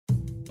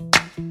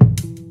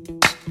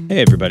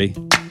Hey everybody,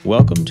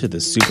 welcome to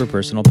the Super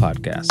Personal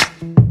Podcast.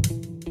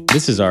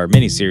 This is our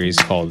mini-series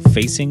called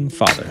Facing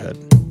Fatherhood.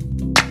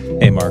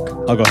 Hey Mark,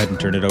 I'll go ahead and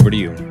turn it over to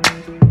you.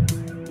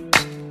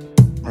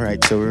 All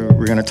right, so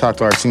we're going to talk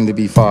to our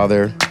soon-to-be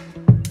father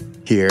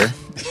here.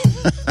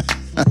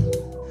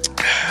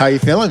 How you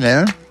feeling,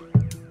 man?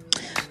 I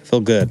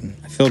feel good.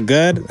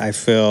 I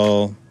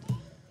feel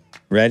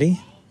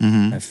ready.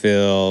 I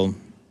feel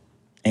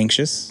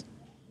anxious,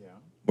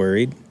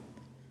 worried,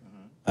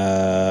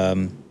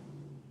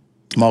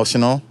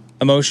 Emotional?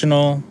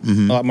 emotional, a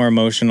lot more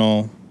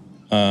emotional.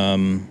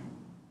 Also,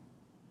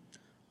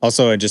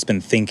 I've just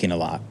been thinking a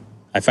lot.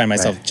 I find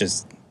myself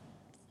just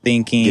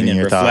thinking Getting and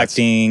your thoughts.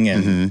 reflecting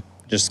and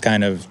just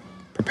kind of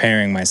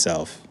preparing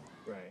myself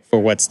for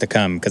what's to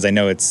come, because I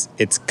know it's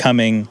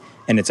coming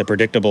and it's a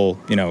predictable,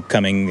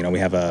 coming. We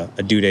have a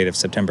due date of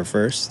September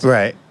 1st.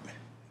 Right.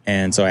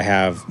 And so I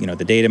have,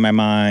 the date in my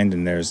mind,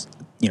 and there's,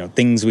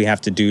 things we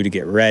have to do to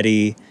get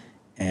ready.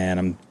 And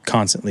I'm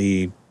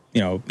constantly,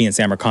 me and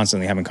Sam are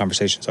constantly having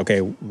conversations. Okay,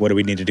 what do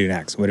we need to do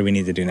next? What do we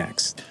need to do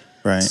next?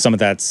 Right. Some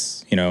of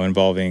that's,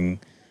 involving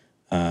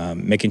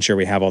making sure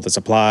we have all the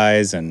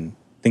supplies and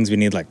things we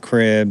need, like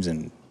cribs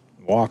and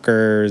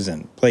walkers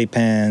and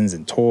playpens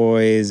and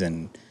toys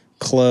and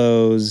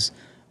clothes,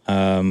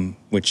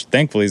 which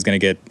thankfully is going to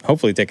get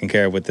hopefully taken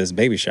care of with this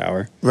baby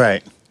shower.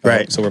 Right.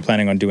 Right. So we're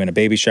planning on doing a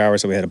baby shower,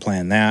 so we had to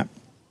plan that.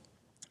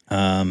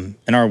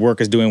 And our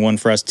work is doing one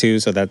for us too,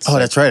 so that's... Oh,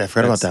 that's right. I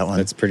forgot about that one.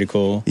 That's pretty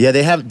cool. Yeah,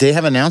 they haven't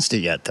announced it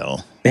yet, though.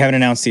 They haven't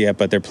announced it yet,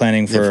 but they're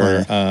planning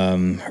for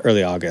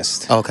early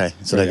August. Okay,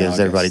 so that Early gives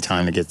everybody August.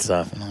 time to get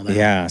stuff and all that.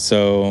 Yeah,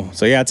 so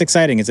yeah, it's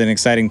exciting. It's an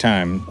exciting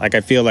time. Like,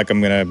 I feel like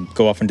I'm going to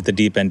go off into the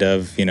deep end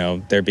of,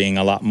 there being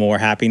a lot more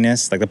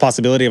happiness, like the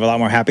possibility of a lot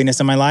more happiness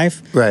in my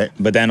life. Right.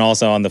 But then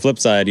also on the flip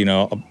side,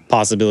 a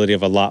possibility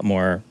of a lot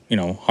more,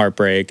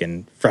 heartbreak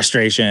and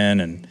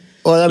frustration and...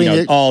 Well, I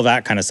mean, all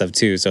that kind of stuff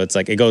too. So it's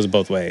like it goes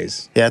both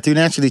ways. Yeah, through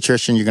natural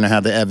nutrition, you're going to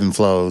have the ebb and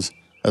flows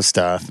of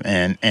stuff,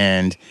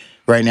 and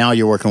right now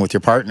you're working with your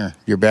partner,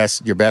 your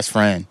best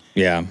friend.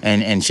 Yeah,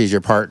 and she's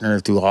your partner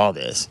through all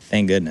this.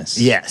 Thank goodness.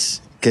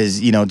 Yes, because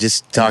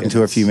just talking to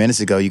her a few minutes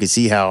ago, you could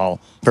see how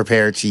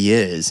prepared she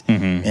is,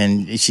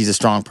 and she's a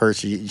strong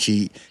person.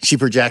 She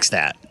projects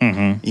that,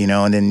 and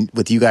then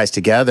with you guys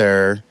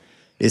together,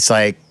 it's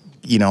like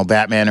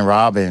Batman and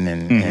Robin,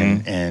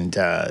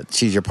 and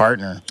she's your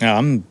partner.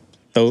 I'm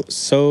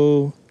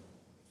so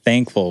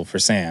thankful for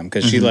Sam,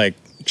 because she's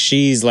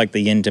like the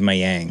yin to my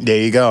yang. There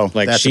you go.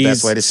 Like, that's she's the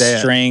best way to say it.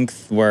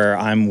 Strength where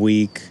I'm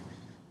weak,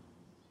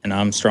 and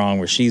I'm strong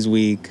where she's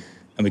weak,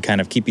 and we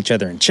kind of keep each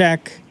other in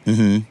check,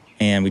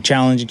 and we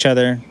challenge each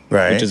other,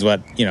 right? Which is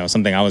what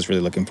something I was really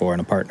looking for in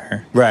a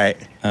partner, right?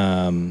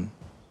 So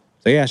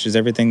yeah, she's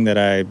everything that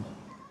I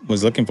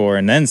was looking for,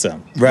 and then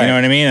some. Right. You know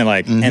what I mean?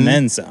 And and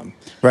then some.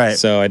 Right.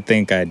 So I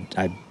think I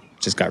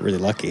just got really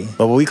lucky.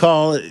 But we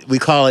call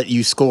it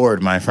you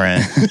scored, my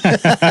friend. You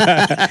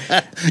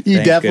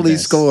Thank definitely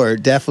goodness.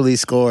 scored. Definitely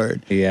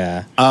scored.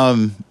 Yeah.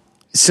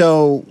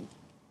 So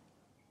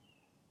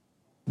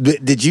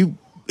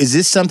is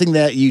this something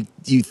that you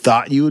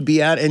thought you would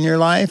be at in your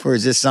life, or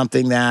is this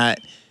something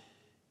that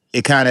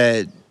it kind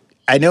of,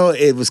 I know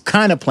it was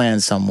kind of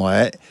planned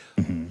somewhat,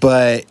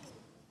 but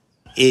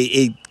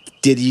did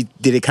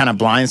it kind of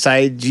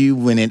blindside you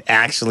when it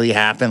actually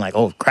happened? Like,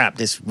 oh crap,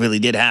 this really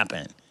did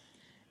happen.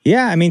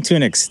 Yeah, I mean, to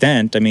an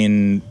extent. I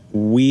mean,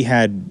 we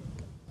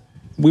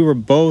were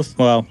both,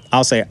 well,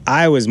 I'll say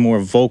I was more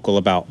vocal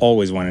about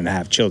always wanting to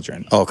have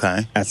children.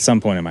 Okay. At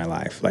some point in my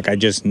life. Like, I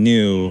just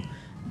knew,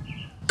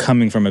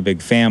 coming from a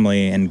big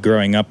family and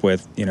growing up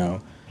with,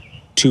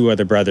 2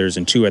 other brothers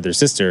and 2 other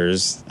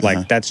sisters,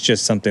 like, that's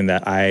just something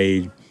that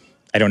I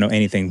don't know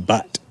anything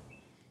but.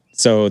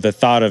 So the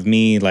thought of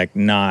me, like,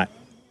 not,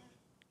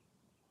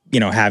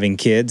 having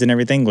kids and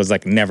everything was,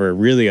 like, never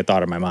really a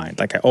thought in my mind.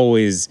 Like, I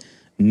always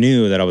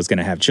knew that I was going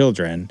to have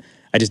children.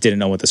 I just didn't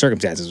know what the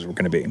circumstances were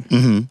going to be.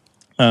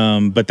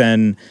 But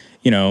then,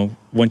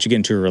 once you get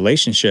into a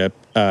relationship,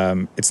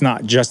 it's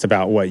not just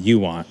about what you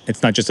want.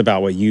 It's not just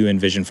about what you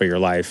envision for your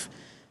life.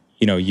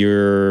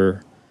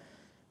 You're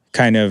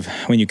kind of,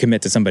 when you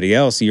commit to somebody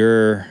else,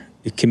 you're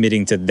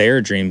committing to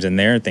their dreams and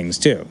their things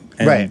too.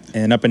 And, right.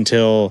 And up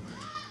until,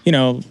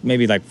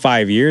 maybe like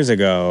 5 years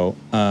ago,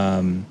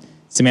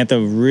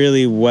 Samantha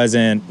really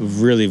wasn't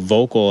really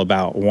vocal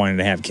about wanting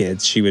to have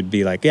kids. She would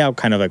be like, yeah,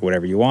 kind of like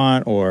whatever you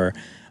want. Or,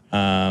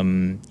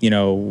 when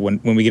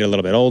we get a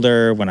little bit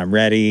older, when I'm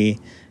ready,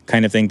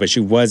 kind of thing. But she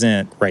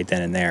wasn't right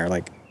then and there,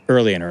 like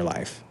early in her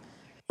life.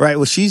 Right.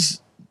 Well, she's,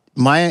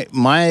 my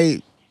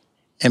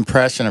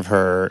impression of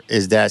her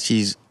is that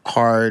she's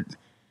hard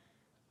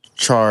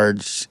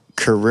charged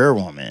career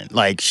woman.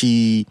 Like,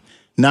 she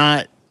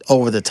not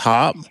over the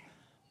top,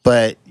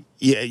 but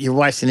your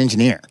wife's an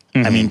engineer.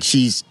 I mean,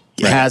 she's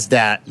has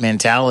that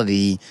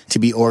mentality to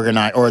be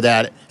organized, or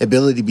that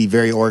ability to be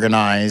very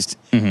organized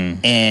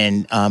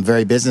and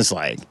very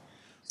businesslike.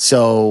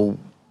 So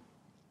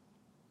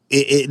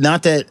it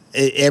not that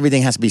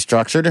everything has to be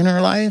structured in her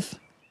life,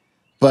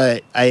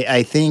 but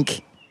I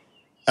think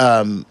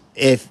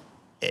if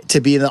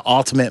to be the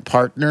ultimate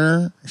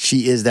partner,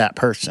 she is that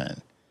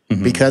person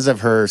because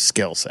of her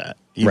skill set,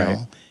 you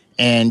know.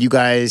 And you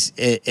guys,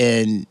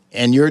 and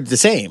you're the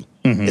same.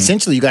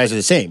 Essentially, you guys are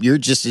the same. You're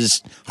just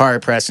as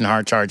hard pressed and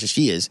hard charged as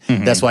she is.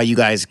 That's why you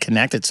guys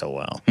connected so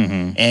well.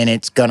 And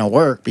it's gonna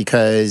work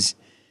because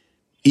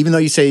even though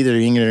you say they're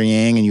yin and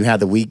yang, and you have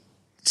the weak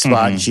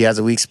spot and she has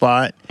a weak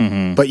spot,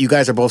 but you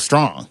guys are both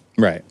strong.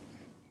 Right.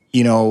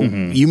 You know,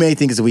 you may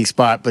think it's a weak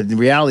spot, but in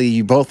reality,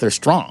 you both are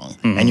strong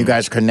and you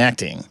guys are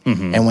connecting.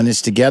 And when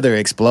it's together, it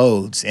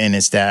explodes. And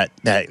it's that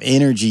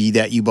energy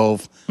that you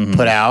both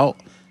put out.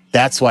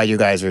 That's why you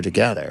guys are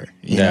together,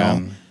 you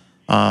know?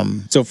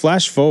 So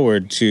flash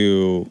forward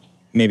to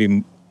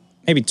maybe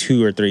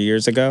 2 or 3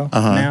 years ago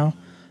now.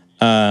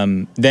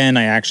 Then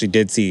I actually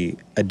did see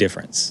a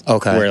difference.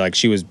 Okay. Where like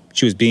she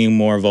was being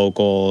more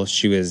vocal.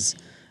 She was,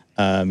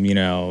 you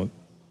know,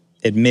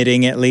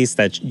 admitting at least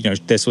that, you know,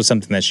 this was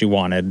something that she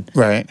wanted.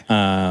 Right.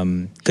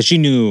 Because she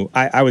knew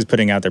I was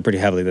putting out there pretty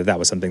heavily that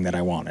was something that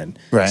I wanted.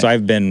 Right. So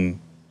I've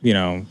been, you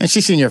know. And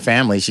she's seen your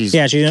family. She's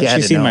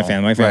seen my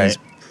family. My family's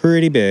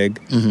pretty big.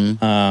 So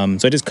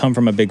I just come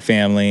from a big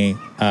family.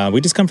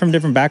 We just come from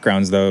different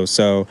backgrounds, though.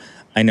 So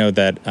I know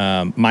that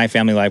my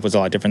family life was a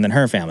lot different than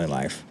her family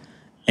life.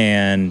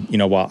 And, you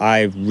know, while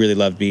I really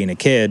loved being a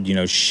kid, you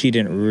know, she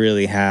didn't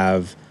really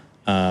have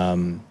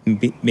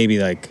maybe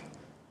like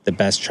the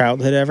best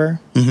childhood ever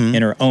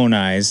in her own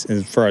eyes,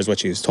 as far as what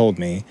she's told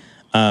me.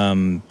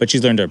 But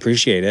she's learned to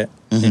appreciate it,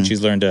 and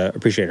she's learned to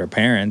appreciate her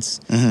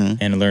parents,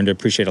 and learned to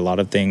appreciate a lot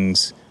of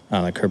things,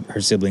 like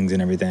her siblings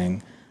and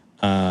everything.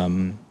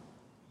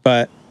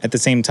 But at the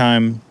same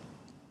time,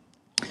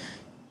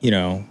 you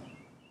know,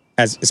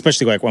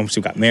 especially like once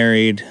we got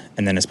married,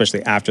 and then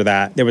especially after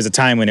that, there was a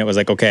time when it was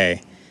like,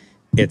 okay,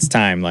 it's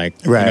time.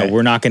 Like, you know,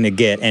 we're not going to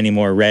get any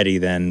more ready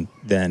than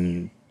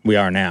we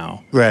are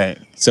now. Right.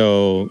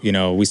 So, you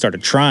know, we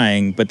started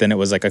trying, but then it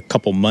was like a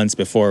couple months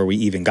before we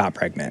even got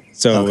pregnant.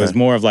 So it was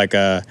more of like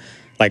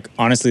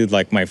honestly,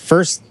 like my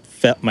first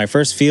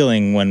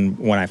feeling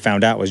when I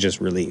found out was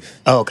just relief.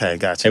 Oh, okay,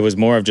 gotcha. It was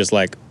more of just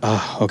like,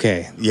 oh,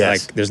 okay.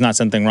 Yes. Like there's not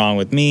something wrong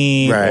with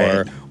me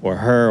or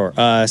her or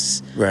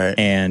us. Right.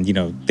 And, you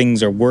know,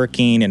 things are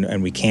working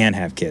and we can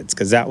have kids.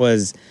 Because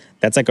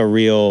that's like a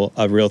real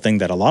thing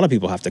that a lot of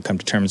people have to come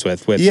to terms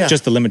with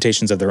just the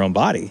limitations of their own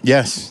body.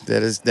 Yes,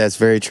 that's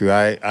very true.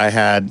 I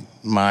had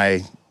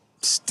my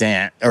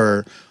I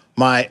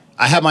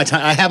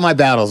had my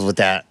battles with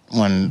that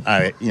when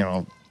I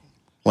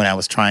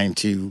was trying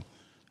to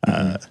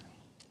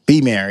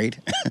be married.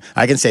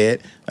 I can say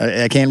it.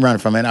 I can't run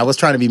from it. I was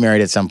trying to be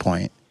married at some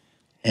point.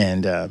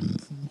 And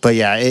but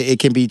yeah, it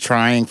can be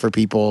trying for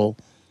people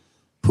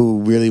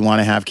who really want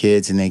to have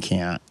kids and they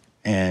can't.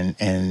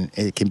 And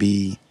it can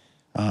be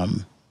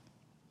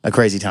a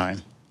crazy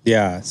time.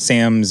 Yeah,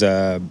 Sam's.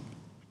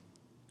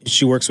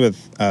 She works with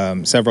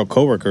several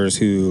coworkers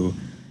who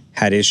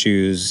had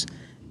issues,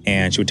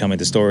 and she would tell me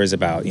the stories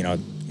about you know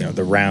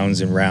the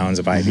rounds and rounds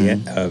of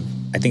IVF.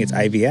 I think it's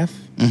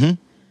IVF.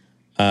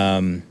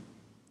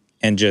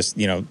 And just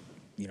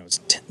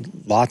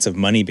lots of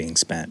money being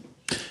spent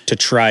to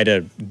try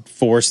to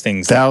force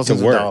things to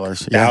work.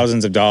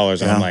 Thousands of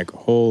dollars. And I'm like,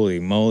 holy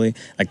moly!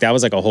 Like that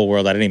was like a whole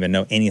world I didn't even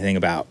know anything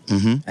about.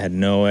 I had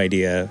no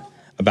idea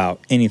about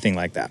anything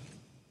like that.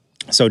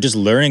 So just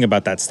learning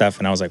about that stuff,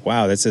 and I was like,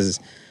 wow, this is,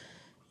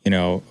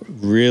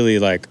 really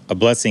like a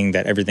blessing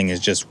that everything is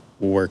just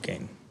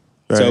working.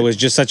 Right. So it was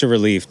just such a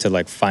relief to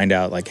like find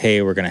out like,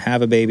 hey, we're gonna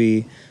have a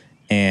baby,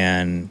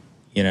 and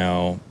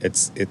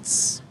it's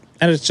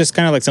just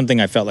kind of like something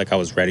I felt like I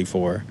was ready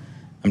for.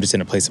 I'm just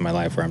in a place in my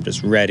life where I'm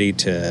just ready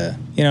to,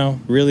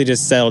 really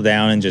just settle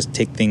down and just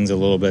take things a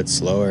little bit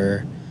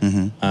slower,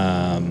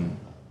 and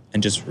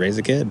just raise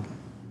a kid.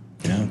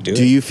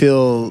 Do you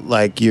feel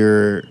like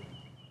you're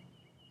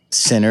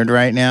centered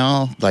right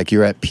now? Like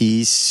you're at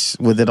peace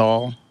with it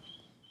all?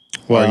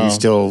 Well, or are you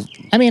still?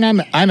 I mean,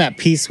 I'm at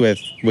peace with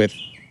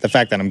the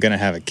fact that I'm gonna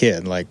have a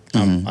kid. Like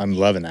I'm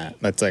loving that.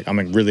 That's like I'm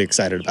really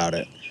excited about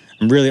it.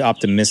 I'm really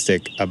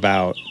optimistic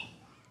about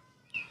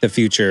the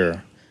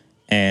future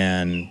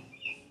and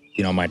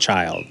my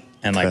child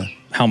and like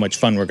how much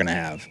fun we're gonna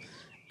have.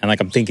 And like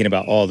I'm thinking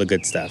about all the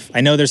good stuff. I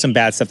know there's some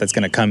bad stuff that's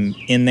going to come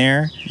in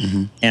there,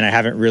 and I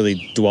haven't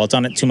really dwelt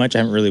on it too much. I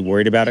haven't really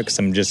worried about it because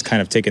I'm just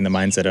kind of taking the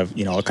mindset of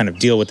I'll kind of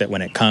deal with it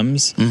when it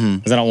comes,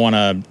 because I don't want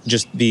to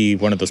just be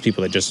one of those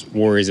people that just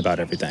worries about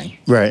everything.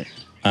 Right.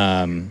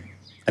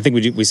 I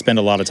think we spend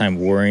a lot of time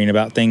worrying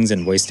about things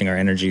and wasting our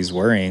energies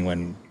worrying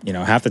when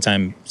half the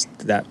time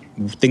that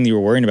thing that you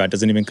were worrying about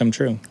doesn't even come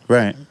true.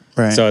 Right.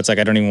 Right. So it's like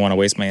I don't even want to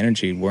waste my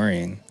energy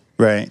worrying.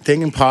 Right.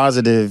 Thinking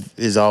positive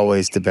is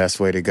always the best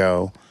way to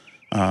go,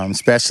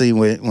 especially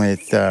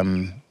with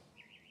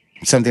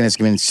something that's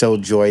been so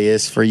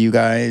joyous for you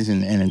guys.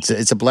 And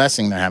it's a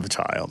blessing to have a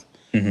child.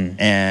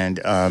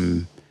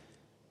 And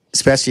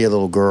especially a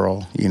little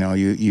girl.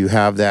 You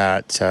have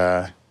that,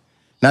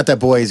 not that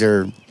boys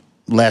are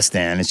less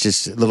than. It's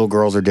just little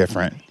girls are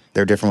different.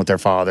 They're different with their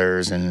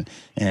fathers. And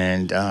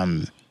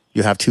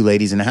you have two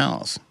ladies in the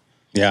house.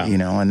 Yeah. You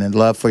know, and the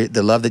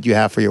love that you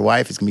have for your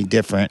wife is going to be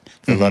different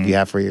from the love you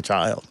have for your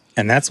child.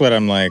 And that's what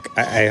I'm like,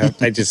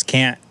 I just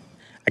can't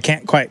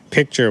quite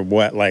picture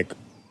what like,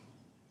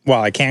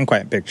 well, I can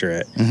quite picture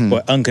it,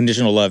 what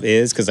unconditional love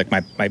is. Cause like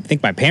I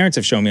think my parents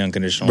have shown me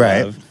unconditional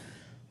love,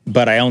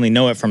 but I only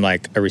know it from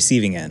like a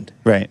receiving end.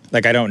 Right.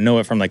 Like I don't know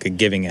it from like a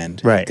giving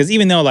end. Right. Cause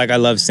even though like I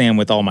love Sam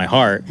with all my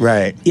heart.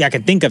 Right. Yeah, I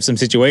could think of some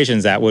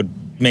situations that would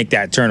make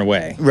that turn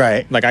away.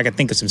 Right. Like I could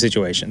think of some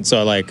situations.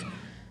 So like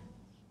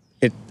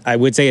I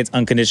would say it's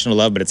unconditional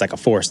love, but it's like a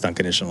forced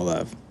unconditional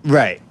love.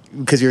 Right.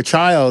 Because your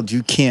child,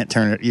 you can't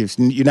turn it,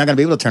 you're not going to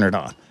be able to turn it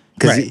on.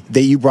 Because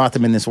you brought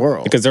them in this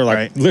world. Because they're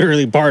like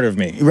literally part of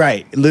me.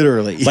 Right,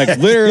 literally. Like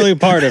literally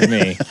part of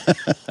me.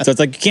 So it's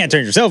like you can't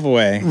turn yourself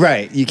away.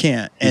 Right, you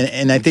can't.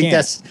 And I think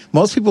that's,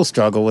 most people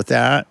struggle with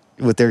that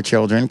with their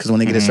children because when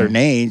they get a certain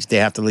age, they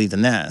have to leave the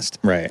nest.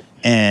 Right.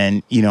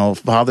 And, you know,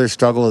 fathers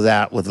struggle with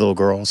that with little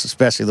girls,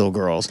 especially little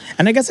girls.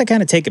 And I guess I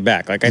kind of take it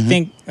back. Like I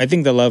think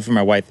the love for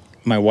my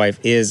wife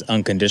is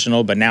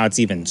unconditional, but now it's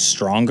even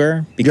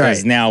stronger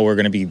because now we're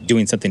going to be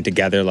doing something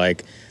together.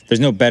 Like there's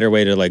no better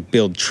way to like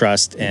build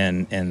trust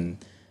and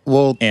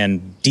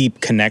deep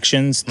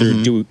connections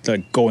through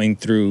like going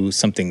through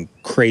something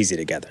crazy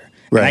together.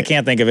 Right. And I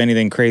can't think of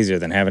anything crazier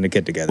than having a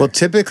kid together. Well,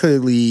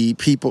 typically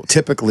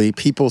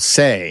people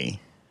say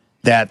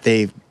that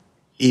they're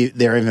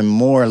even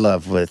more in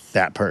love with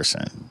that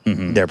person,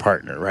 their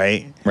partner,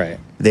 right? Right.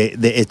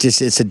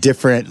 It's a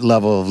different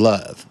level of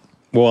love.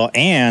 Well,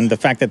 and the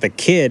fact that the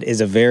kid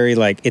is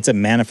it's a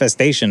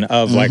manifestation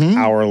of like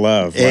our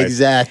love. Right?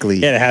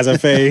 Exactly. It has a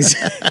face.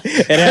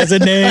 It has a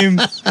name.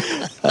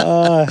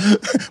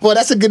 Well,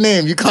 that's a good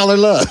name. You call her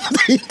love.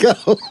 There you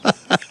go.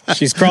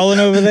 She's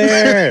crawling over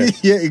there.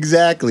 Yeah,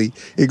 exactly.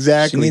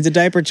 She needs a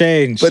diaper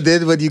change. But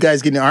then when you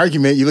guys get in an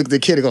argument, you look at the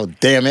kid and go,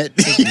 damn it.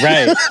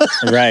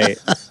 Right.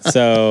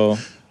 So...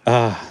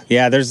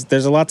 yeah, there's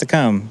a lot to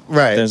come.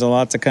 Right. There's a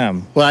lot to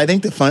come. Well, I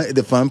think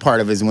the fun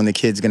part of it is when the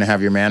kid's going to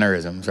have your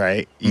mannerisms,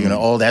 right? You're going to,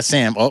 oh, that's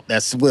Sam. Oh,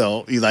 that's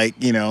Will. You like,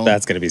 you know.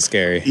 That's going to be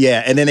scary.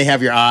 Yeah, and then they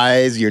have your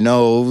eyes, your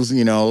nose,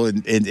 you know,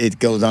 and it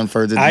goes on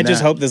further than I that.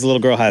 just hope this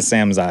little girl has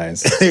Sam's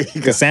eyes.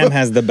 Because Sam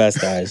has the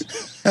best eyes.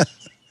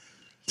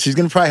 She's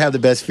going to probably have the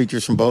best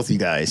features from both of you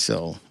guys,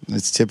 so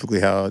it's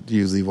typically how it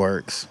usually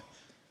works.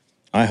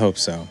 I hope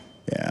so.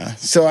 Yeah.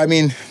 So, I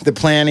mean, the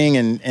planning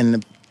and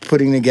the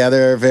putting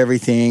together of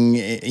everything,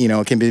 you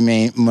know, it can be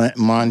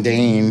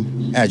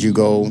mundane as you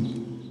go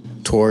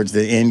towards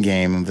the end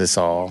game of this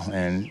all.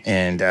 And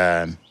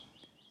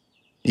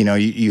you know,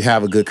 you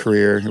have a good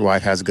career. Your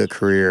wife has a good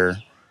career.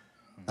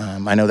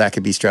 I know that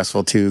could be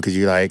stressful too because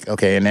you're like,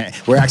 okay, and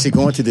we're actually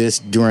going through this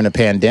during a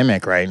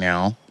pandemic right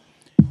now.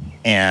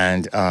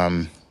 And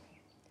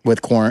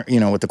with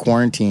the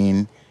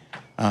quarantine,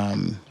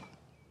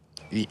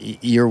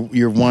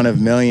 you're one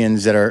of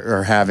millions that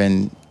are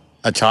having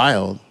a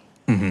child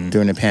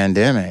during the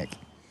pandemic.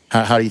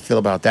 How do you feel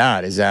about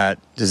that? Does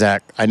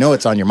that? I know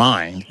it's on your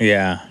mind.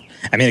 Yeah,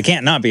 I mean, it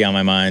can't not be on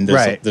my mind.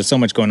 There's so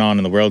much going on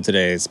in the world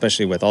today,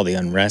 especially with all the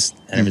unrest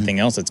and everything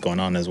else that's going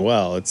on as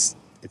well. It's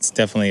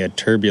definitely a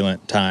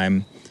turbulent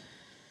time.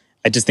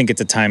 I just think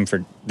it's a time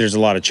there's a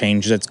lot of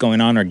change that's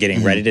going on or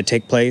getting ready to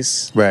take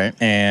place. Right.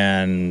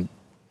 And,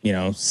 you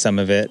know, some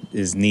of it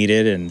is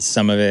needed and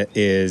some of it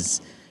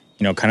is,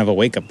 you know, kind of a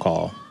wake-up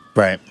call.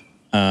 Right.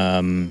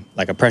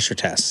 Like a pressure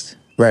test.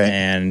 Right.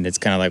 And it's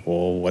kind of like,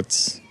 well,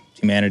 what's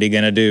humanity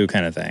going to do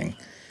kind of thing.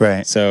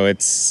 Right. So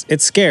it's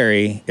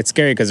scary. It's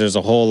scary because there's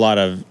a whole lot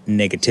of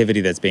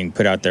negativity that's being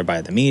put out there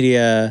by the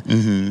media.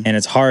 And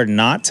it's hard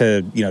not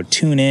to, you know,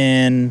 tune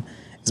in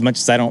as much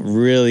as I don't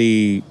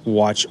really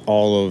watch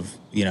all of,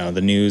 you know, the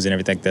news and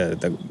everything,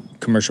 the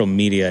commercial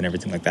media and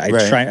everything like that.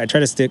 I try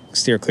to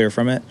steer clear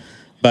from it.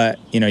 But,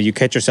 you know, you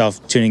catch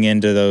yourself tuning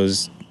into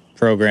those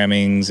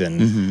programmings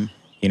and,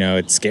 you know,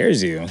 it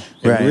scares you.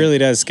 It really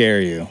does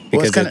scare you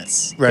because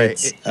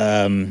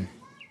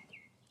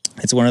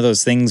it's one of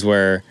those things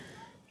where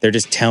they're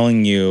just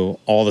telling you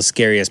all the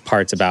scariest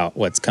parts about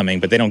what's coming,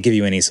 but they don't give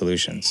you any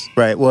solutions.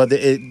 Right. Well,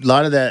 a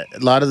lot of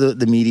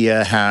the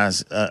media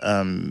has,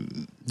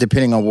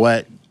 depending on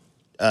what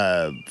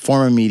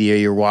form of media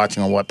you're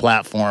watching or what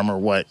platform or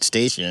what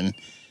station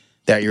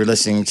that you're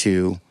listening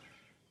to,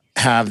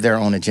 have their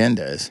own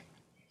agendas.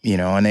 You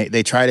know, and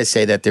they try to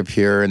say that they're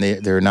pure and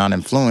they're not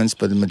influenced,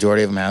 but the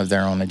majority of them have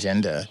their own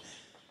agenda.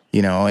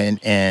 You know,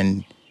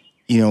 and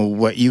you know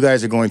what you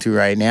guys are going through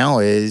right now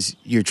is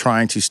you're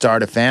trying to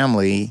start a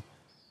family,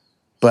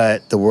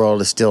 but the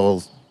world is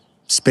still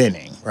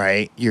spinning,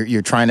 right?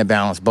 You're trying to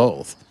balance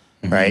both,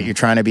 right? You're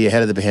trying to be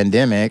ahead of the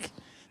pandemic,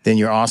 then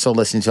you're also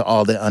listening to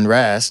all the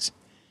unrest,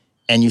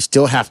 and you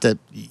still have to.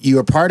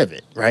 You're part of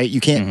it, right?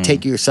 You can't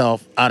take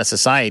yourself out of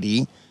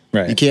society.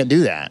 Right. You can't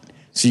do that.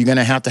 So you're going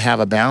to have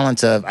a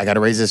balance of, I got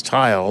to raise this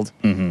child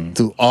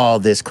through all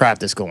this crap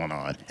that's going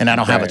on. And I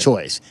don't have a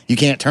choice. You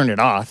can't turn it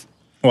off.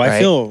 Well,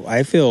 right?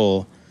 I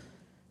feel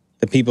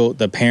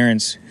the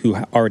parents who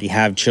already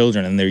have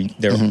children and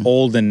they're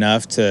old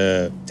enough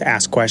to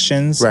ask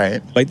questions.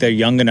 Right. Like they're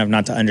young enough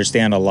not to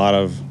understand a lot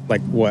of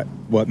like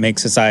what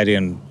makes society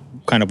and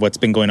kind of what's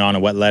been going on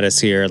and what led us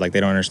here. Like,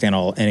 they don't understand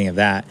any of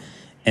that.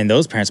 And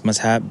those parents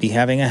must be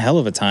having a hell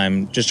of a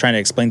time just trying to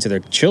explain to their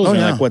children,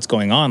 like, what's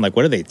going on. Like,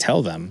 what do they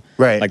tell them?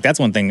 Right. Like, that's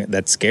one thing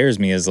that scares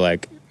me is,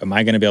 like, am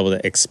I going to be able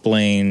to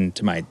explain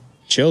to my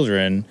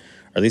children,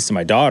 or at least to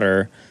my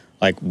daughter,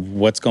 like,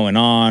 what's going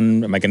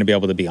on? Am I going to be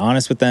able to be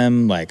honest with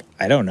them? Like,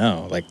 I don't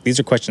know. Like, these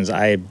are questions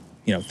I,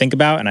 think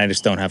about, and I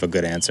just don't have a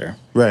good answer.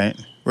 Right.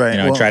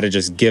 I try to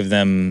just give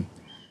them,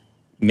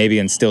 maybe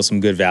instill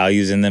some good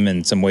values in them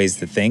and some ways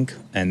to think,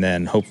 and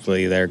then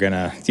hopefully they're going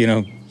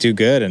to, do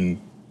good and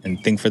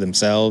think for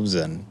themselves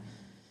and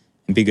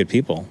be good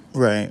people.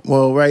 Right.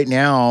 Well, right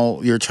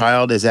now, your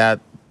child is at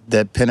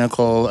the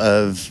pinnacle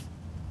of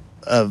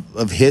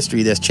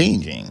history that's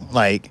changing.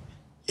 Like,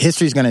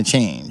 history's going to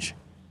change.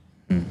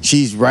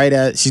 She's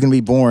going to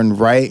be born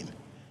right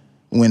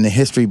when the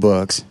history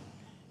books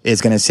is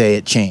going to say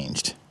it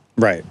changed.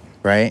 Right.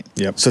 Right?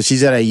 Yep. So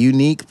she's at a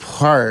unique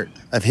part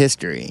of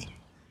history,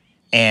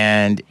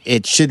 and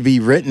it should be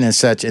written as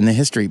such in the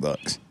history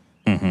books.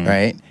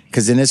 Right?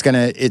 Because then it's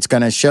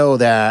gonna show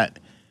that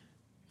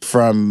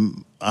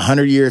from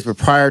 100 years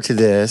prior to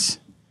this,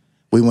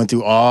 we went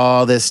through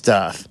all this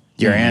stuff.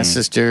 Your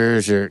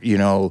ancestors,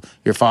 your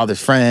father's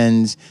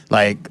friends,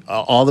 like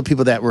all the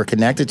people that were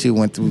connected to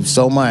went through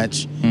so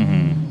much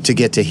to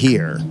get to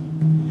here.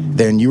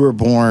 Then you were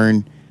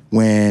born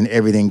when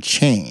everything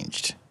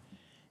changed.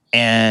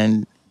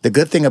 And the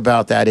good thing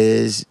about that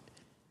is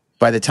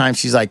by the time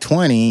she's like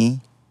 20,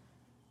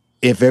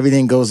 if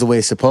everything goes the way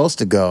it's supposed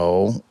to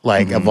go,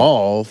 like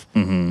evolve,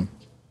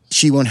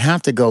 she won't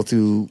have to go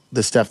through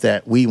the stuff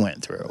that we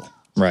went through.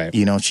 Right.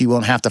 She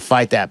won't have to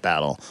fight that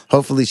battle.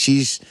 Hopefully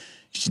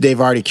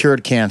they've already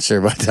cured cancer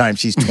by the time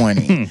she's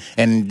 20.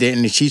 And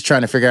then she's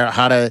trying to figure out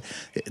how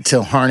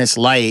to harness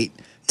light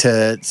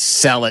to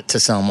sell it to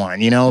someone,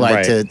 like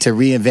right. to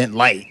reinvent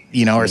light,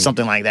 or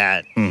something like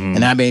that. And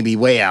that may be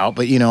way out,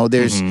 but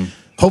there's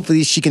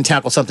hopefully she can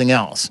tackle something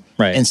else.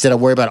 Right. Instead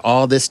of worry about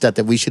all this stuff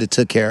that we should have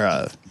took care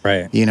of.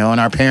 Right. And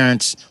our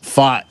parents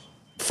fought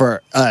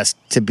for us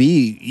to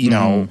be,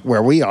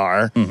 where we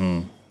are.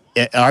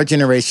 Our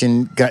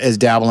generation is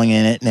dabbling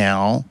in it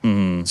now.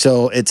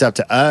 So it's up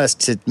to us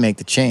to make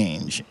the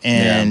change.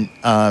 And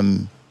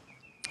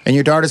and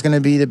your daughter's going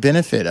to be the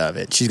benefit of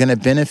it. She's going to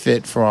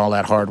benefit for all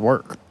that hard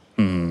work.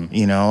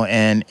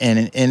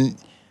 And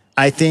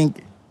I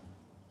think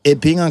it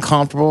being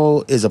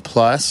uncomfortable is a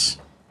plus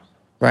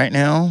right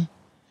now.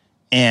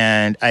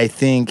 And I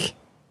think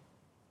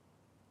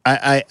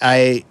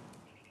I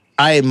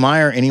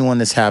admire anyone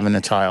that's having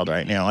a child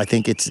right now. I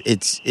think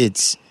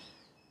it's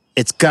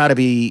got to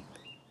be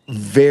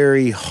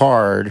very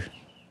hard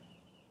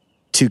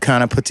to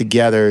kind of put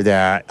together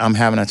that I'm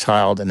having a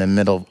child in the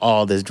middle of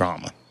all this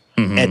drama.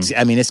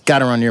 It's got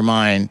to run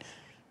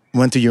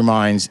through your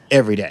minds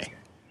every day.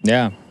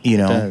 Yeah, it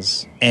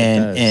does.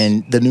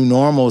 And the new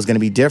normal is going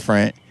to be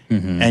different,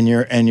 and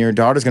your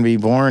daughter's going to be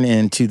born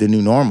into the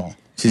new normal.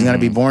 She's going to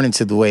be born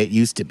into the way it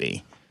used to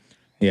be.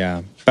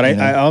 Yeah, but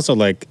I also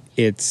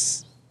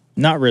it's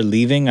not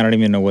relieving. I don't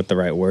even know what the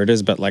right word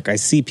is, but like I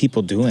see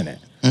people doing it.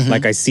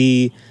 Like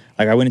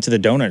I went into the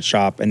donut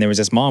shop and there was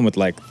this mom with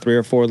like 3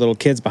 or 4 little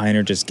kids behind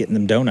her just getting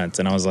them donuts,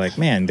 and I was like,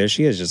 man, there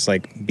she is, just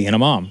like being a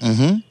mom.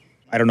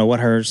 I don't know what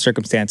her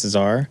circumstances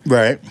are,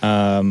 right?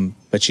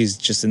 But she's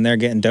just in there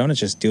getting donuts,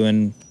 just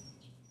doing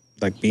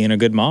like being a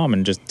good mom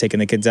and just taking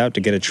the kids out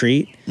to get a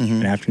treat,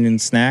 an afternoon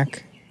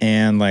snack,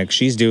 and like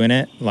she's doing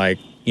it. Like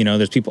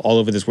there's people all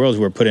over this world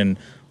who are put in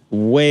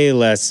way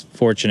less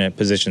fortunate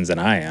positions than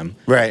I am.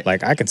 Right.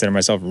 Like I consider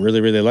myself really,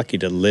 really lucky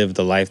to live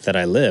the life that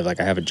I live. Like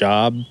I have a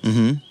job.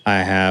 I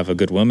have a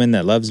good woman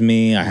that loves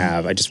me.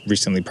 I just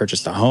recently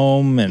purchased a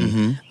home,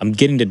 and I'm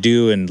getting to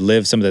do and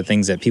live some of the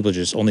things that people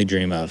just only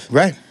dream of.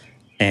 Right.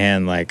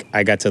 And like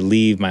I got to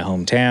leave my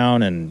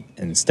hometown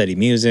and study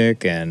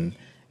music, and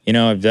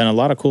I've done a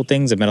lot of cool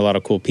things. I've met a lot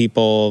of cool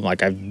people.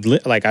 Like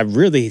I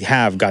really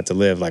have got to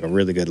live like a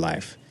really good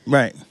life.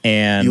 Right.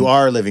 And you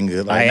are living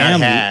good life.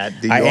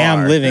 I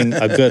am living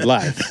a good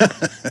life.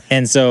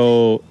 And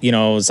so,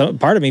 some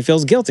part of me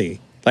feels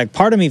guilty. Like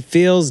part of me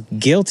feels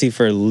guilty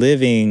for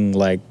living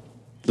like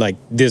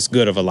this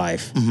good of a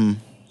life.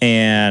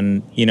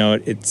 And,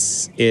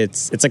 it's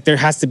like there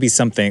has to be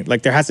something,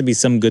 like there has to be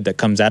some good that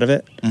comes out of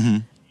it.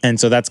 And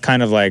so that's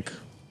kind of like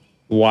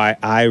why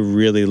I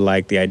really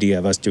like the idea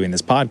of us doing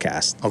this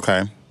podcast.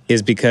 Okay.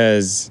 Is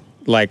because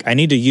like I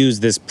need to use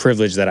this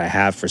privilege that I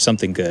have for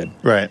something good.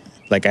 Right.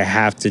 Like I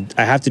have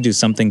to do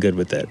something good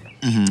with it.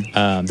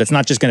 That's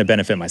not just going to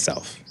benefit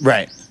myself.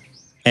 Right.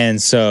 And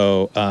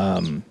so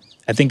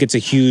I think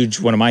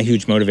it's one of my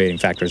huge motivating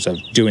factors of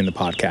doing the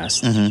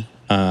podcast.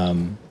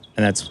 And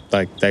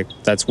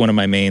that's one of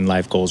my main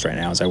life goals right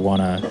now is I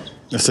want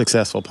a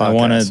successful podcast. I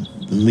want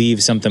to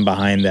leave something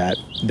behind that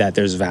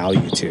there's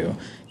value to.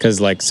 Because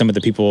like some of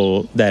the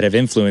people that have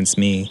influenced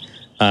me,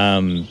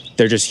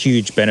 they're just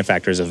huge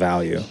benefactors of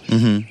value.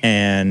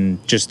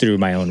 And just through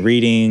my own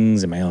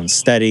readings and my own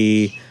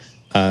study,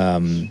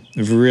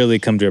 I've really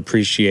come to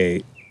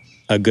appreciate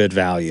a good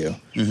value.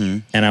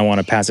 And I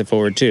want to pass it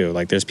forward too.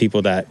 Like there's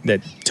people that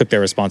took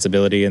their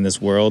responsibility in this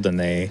world and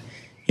they,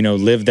 you know,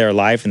 lived their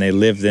life and they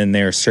lived in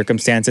their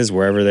circumstances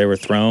wherever they were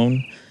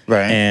thrown.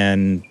 Right.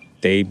 And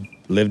they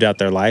lived out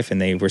their life and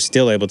they were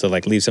still able to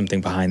like leave something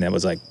behind that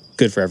was like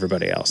good for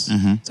everybody else.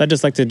 So I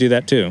just like to do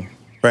that too.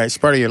 Right. It's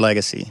part of your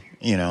legacy,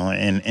 you know,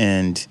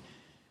 and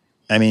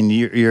I mean,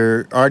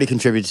 you're already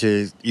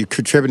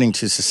contributing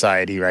to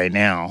society right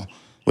now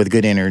with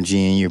good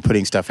energy, and you're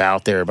putting stuff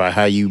out there about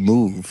how you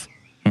move.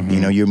 You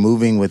know, you're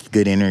moving with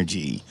good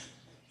energy.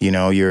 You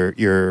know,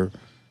 you're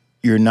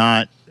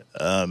not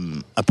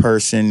a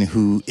person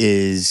who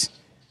is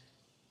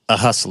a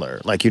hustler.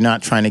 Like you're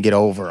not trying to get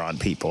over on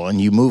people, and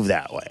you move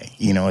that way.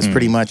 You know, it's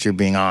pretty much you're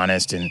being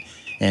honest and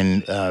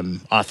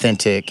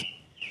authentic,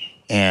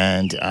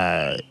 and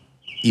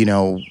you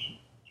know,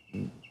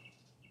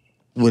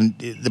 when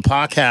the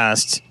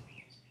podcast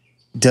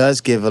does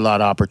give a lot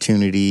of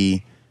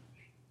opportunity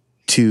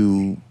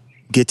to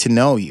get to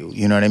know you.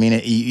 You know what I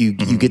mean? You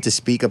get to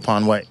speak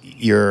upon what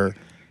your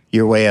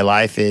way of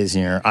life is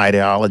and your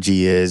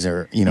ideology is,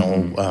 or, you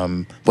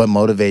know, what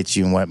motivates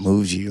you and what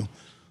moves you.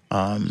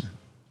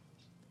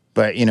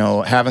 But, you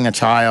know, having a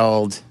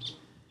child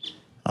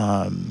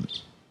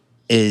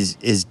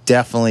is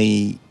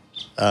definitely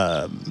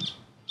a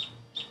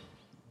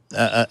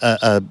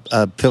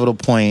pivotal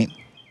point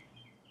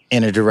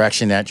in a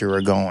direction that you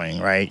were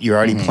going, right? You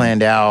already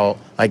planned out,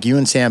 like you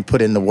and Sam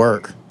put in the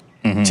work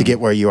to get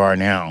where you are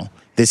now.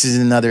 This is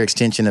another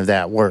extension of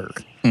that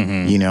work,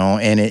 you know,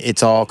 and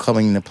it's all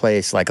coming into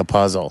place like a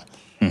puzzle.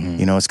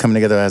 You know, it's coming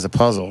together as a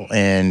puzzle.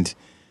 And,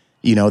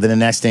 you know, then the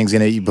next thing's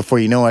going to, before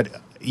you know it,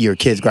 your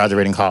kid's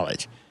graduating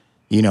college.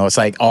 You know, it's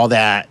like all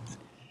that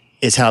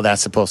is how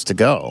that's supposed to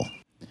go.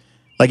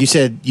 Like you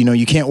said, you know,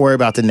 you can't worry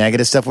about the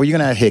negative stuff. Well, you're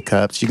going to have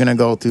hiccups. You're going to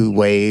go through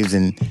waves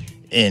and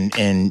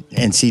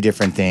see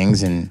different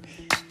things. And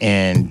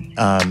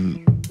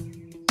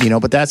you know,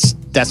 but that's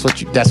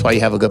why you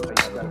have a good.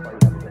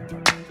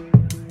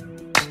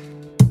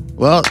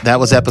 Well, that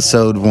was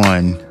episode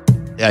 1.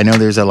 I know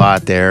there's a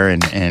lot there,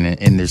 and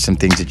there's some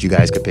things that you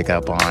guys could pick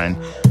up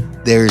on.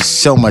 There's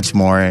so much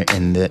more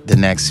in the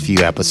next few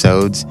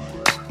episodes.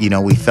 You know,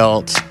 we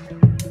felt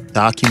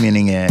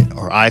documenting it,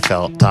 or I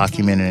felt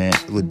documenting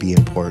it would be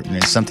important.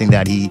 It's something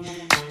that he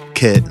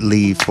could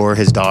leave for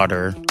his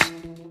daughter.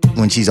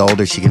 When she's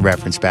older, she can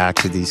reference back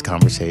to these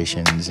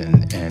conversations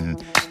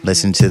and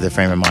listen to the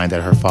frame of mind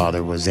that her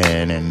father was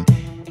in. And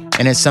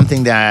it's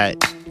something that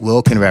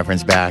Will can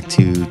reference back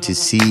to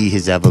see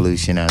his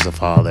evolution as a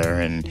father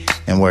and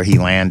where he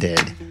landed.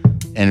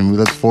 And we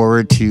look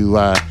forward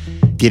to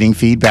getting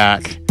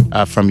feedback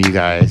from you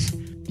guys.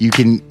 You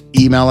can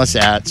email us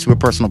at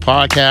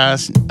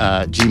superpersonalpodcast,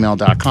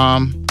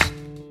 gmail.com,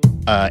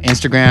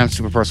 Instagram,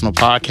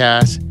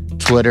 superpersonalpodcast,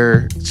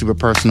 Twitter,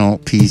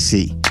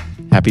 superpersonalpc.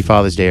 Happy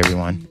Father's Day,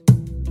 everyone.